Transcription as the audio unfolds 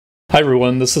Hi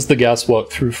everyone, this is the gas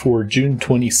walkthrough for June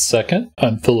 22nd.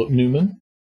 I'm Philip Newman.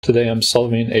 Today I'm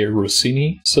solving a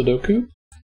Rossini Sudoku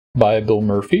by Bill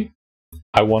Murphy.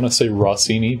 I want to say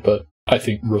Rossini, but I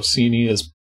think Rossini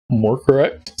is more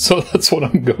correct, so that's what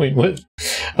I'm going with.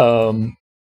 Normal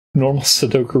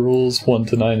Sudoku rules, 1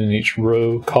 to 9 in each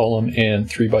row, column, and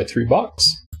 3x3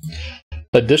 box.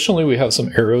 Additionally, we have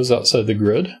some arrows outside the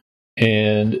grid,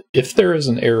 and if there is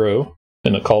an arrow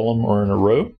in a column or in a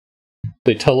row,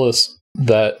 they tell us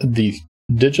that the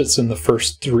digits in the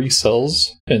first 3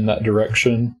 cells in that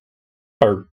direction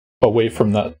are away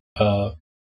from that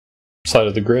side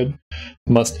of the grid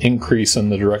must increase in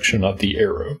the direction of the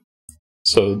arrow.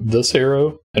 So this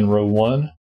arrow in row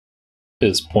 1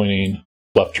 is pointing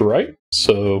left to right,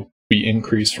 so we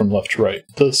increase from left to right.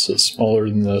 This is smaller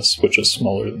than this, which is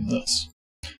smaller than this.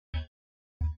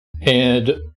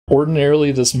 And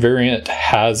ordinarily, this variant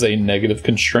has a negative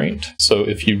constraint. So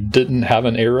if you didn't have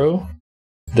an arrow,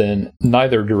 then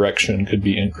neither direction could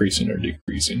be increasing or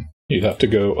decreasing. You'd have to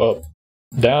go up,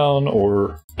 down,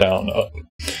 or down, up.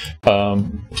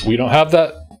 We don't have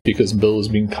that because Bill is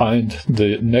being kind.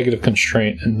 The negative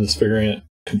constraint in this variant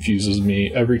confuses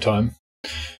me every time.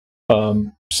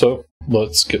 So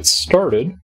let's get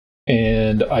started.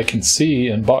 And I can see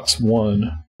in box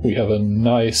 1, we have a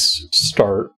nice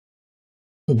start.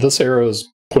 This arrow is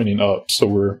pointing up, so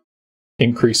we're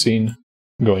increasing,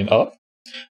 going up.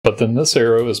 But then this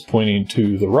arrow is pointing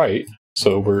to the right,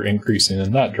 so we're increasing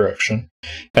in that direction.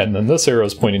 And then this arrow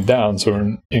is pointing down, so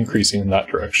we're increasing in that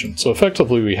direction. So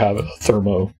effectively, we have a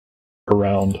thermo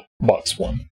around box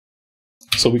 1.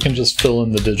 So we can just fill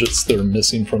in the digits that are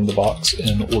missing from the box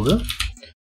in order.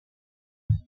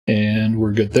 And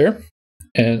we're good there.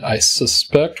 And I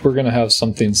suspect we're going to have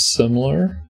something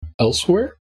similar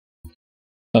elsewhere.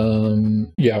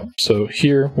 Yeah, so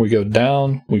here we go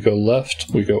down, we go left,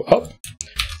 we go up,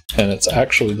 and it's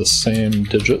actually the same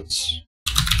digits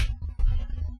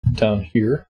down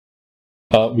here.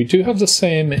 We do have the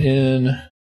same in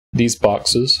these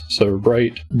boxes, so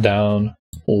right, down,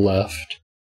 left,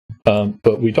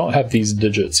 but we don't have these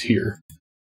digits here.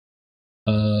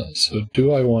 So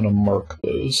do I want to mark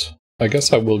those? I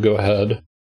guess I will go ahead.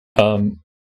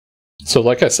 So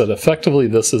like I said, effectively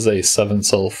this is a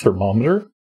 7-cell thermometer.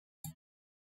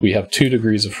 We have 2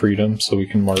 degrees of freedom, so we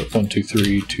can mark 1, 2,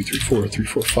 3, 2, 3, 4, 3,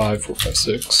 4, 5, 4, 5,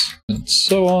 6, and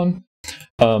so on.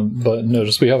 But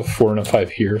notice we have a 4 and a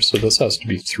 5 here, so this has to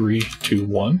be 3, 2,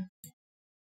 1.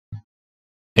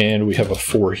 And we have a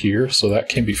 4 here, so that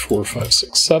can be 4, 5,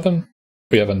 6, 7.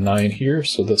 We have a 9 here,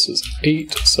 so this is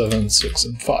 8, 7, 6,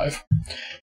 and 5.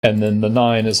 And then the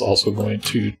 9 is also going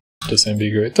to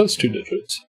disambiguate those 2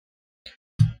 digits.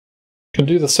 Can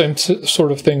do the same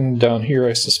sort of thing down here,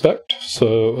 I suspect.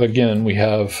 So again, we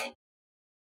have,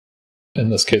 in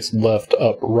this case, left,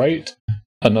 up, right,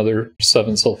 another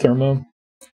 7-cell thermo.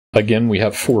 Again, we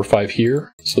have 4, 5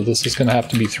 here, so this is going to have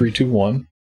to be 3, 2, 1.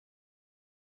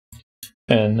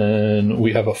 And then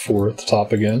we have a 4 at the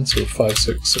top again, so 5,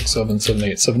 6, 6, 7, 7,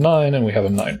 8, 7, 9, and we have a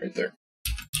 9 right there.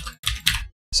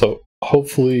 So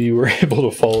hopefully you were able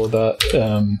to follow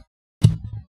that.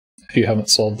 If you haven't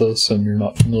solved this and you're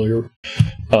not familiar.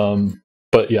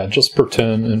 But yeah, just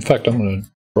pretend. In fact, I'm going to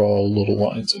draw little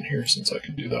lines in here since I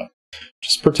can do that.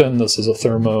 Just pretend this is a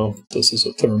thermo, this is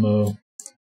a thermo,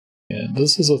 and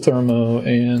this is a thermo,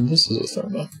 and this is a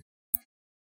thermo.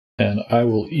 And I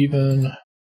will even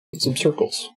put some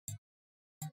circles.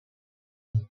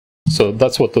 So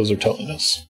that's what those are telling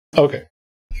us. Okay.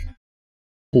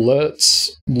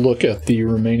 Let's look at the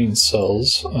remaining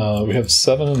cells. We have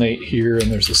 7 and 8 here,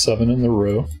 and there's a 7 in the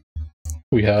row.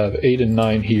 We have 8 and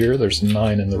 9 here, there's a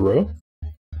 9 in the row.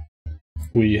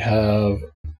 We have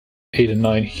 8 and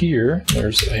 9 here,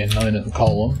 there's a 9 in the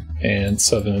column, and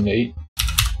 7 and 8.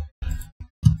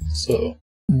 So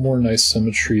more nice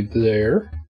symmetry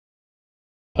there.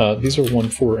 These are 1,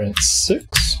 4, and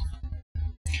 6.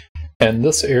 And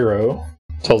this arrow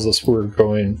tells us we're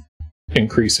going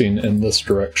increasing in this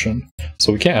direction.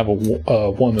 So we can't have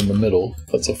a 1 in the middle,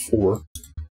 that's a 4.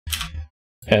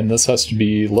 And this has to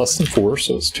be less than 4,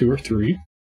 so it's 2 or 3.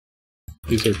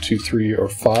 These are 2, 3, or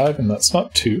 5, and that's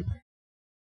not 2.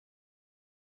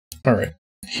 Alright,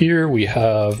 here we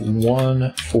have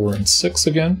 1, 4, and 6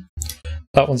 again.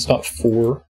 That one's not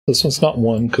 4. This one's not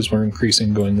 1 because we're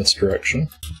increasing going this direction.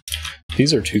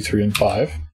 These are 2, 3, and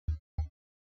 5.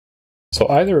 So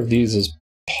either of these is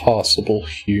possible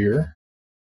here.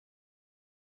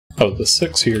 Oh, the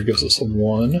 6 here gives us a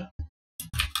 1.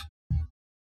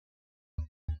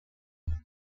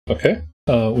 Okay,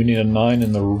 we need a 9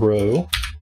 in the row.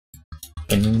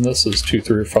 And then this is 2,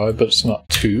 3, or 5, but it's not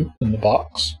 2 in the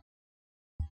box.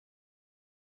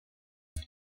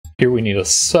 Here we need a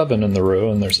 7 in the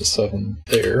row, and there's a 7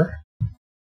 there.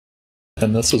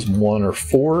 And this is 1 or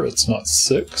 4, it's not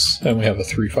 6, and we have a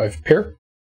 3-5 pair.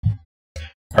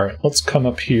 Alright, let's come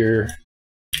up here.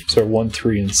 So 1,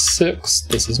 3, and 6.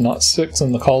 This is not 6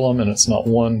 in the column, and it's not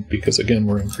 1, because again,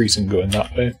 we're increasing going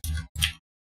that way.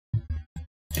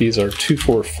 These are 2,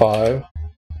 4, 5.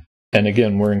 And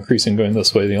again, we're increasing going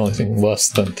this way. The only thing less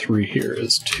than 3 here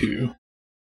is 2.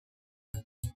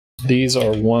 These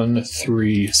are 1,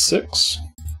 3, 6.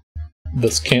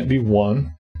 This can't be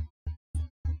 1,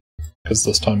 because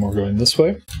this time we're going this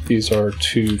way. These are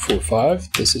 2, 4,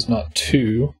 5. This is not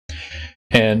 2.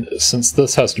 And since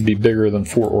this has to be bigger than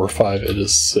 4 or 5, it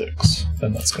is 6.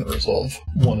 And that's going to resolve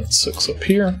 1 and 6 up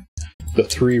here. The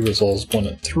 3 resolves 1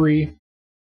 and 3.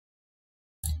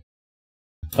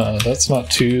 That's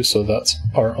not 2, so that's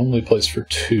our only place for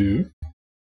 2.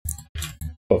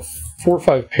 A 4,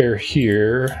 5 pair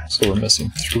here, so we're missing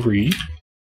 3.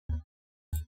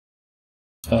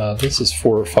 This is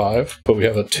 4 or 5, but we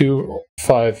have a 2,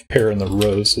 5 pair in the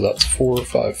row, so that's 4,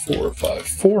 5, 4, 5,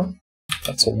 4.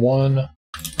 That's a 1.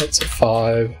 That's a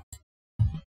 5.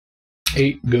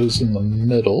 8 goes in the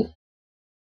middle.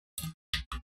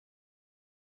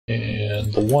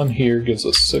 And the 1 here gives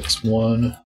us 6,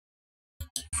 1,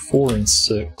 4, and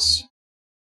 6.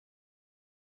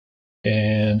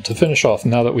 And to finish off,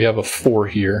 now that we have a 4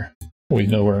 here, we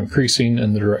know we're increasing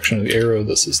in the direction of the arrow.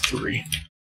 This is 3.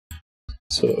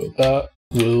 So that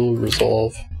will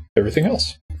resolve everything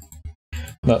else. And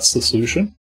that's the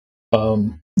solution.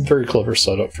 Very clever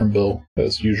setup from Bill,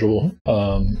 as usual.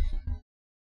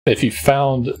 If you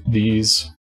found these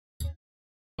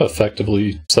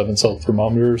effectively 7-cell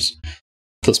thermometers,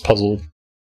 this puzzle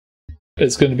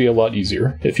is going to be a lot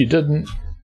easier. If you didn't,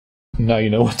 now you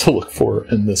know what to look for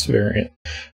in this variant.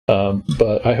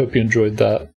 But I hope you enjoyed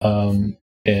that,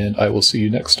 and I will see you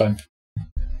next time.